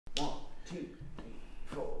2, 3,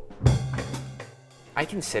 4. I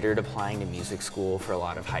considered applying to music school for a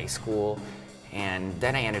lot of high school, and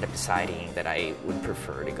then I ended up deciding that I would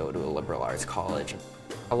prefer to go to a liberal arts college.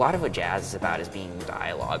 A lot of what jazz is about is being in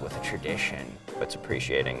dialogue with a tradition. It's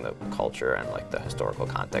appreciating the culture and the historical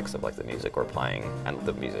context of the music we're playing and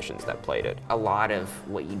the musicians that played it. A lot of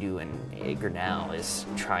what you do in Grinnell is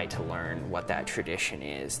try to learn what that tradition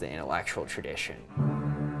is, the intellectual tradition.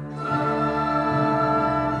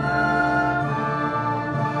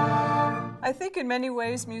 I think in many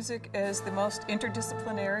ways music is the most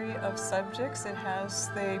interdisciplinary of subjects. It has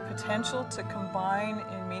the potential to combine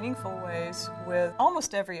in meaningful ways with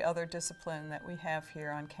almost every other discipline that we have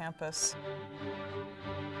here on campus.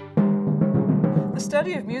 The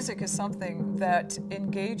study of music is something that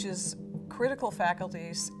engages critical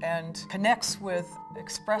faculties and connects with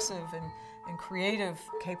expressive and creative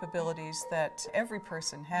capabilities that every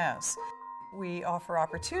person has. We offer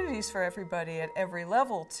opportunities for everybody at every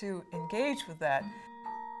level to engage with that.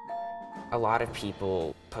 A lot of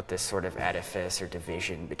people put this sort of edifice or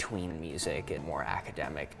division between music and more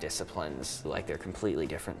academic disciplines, like they're completely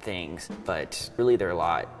different things, but really they're a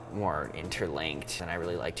lot more interlinked, and I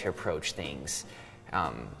really like to approach things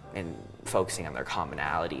and focusing on their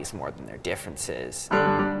commonalities more than their differences.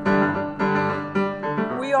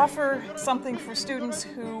 We offer something for students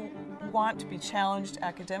who want to be challenged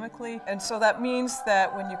academically, and so that means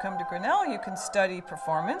that when you come to Grinnell you can study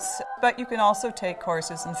performance, but you can also take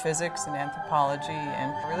courses in physics and anthropology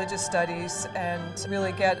and religious studies and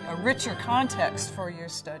really get a richer context for your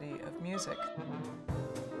study of music.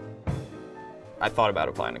 I thought about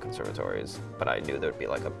applying to conservatories, but I knew there would be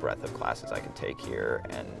a breadth of classes I could take here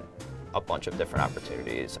and a bunch of different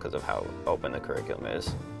opportunities because of how open the curriculum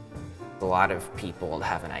is. A lot of people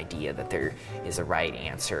have an idea that there is a right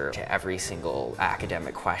answer to every single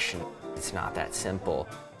academic question. It's not that simple.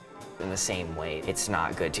 In the same way, it's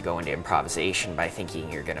not good to go into improvisation by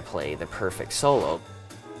thinking you're going to play the perfect solo.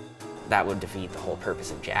 That would defeat the whole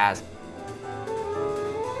purpose of jazz.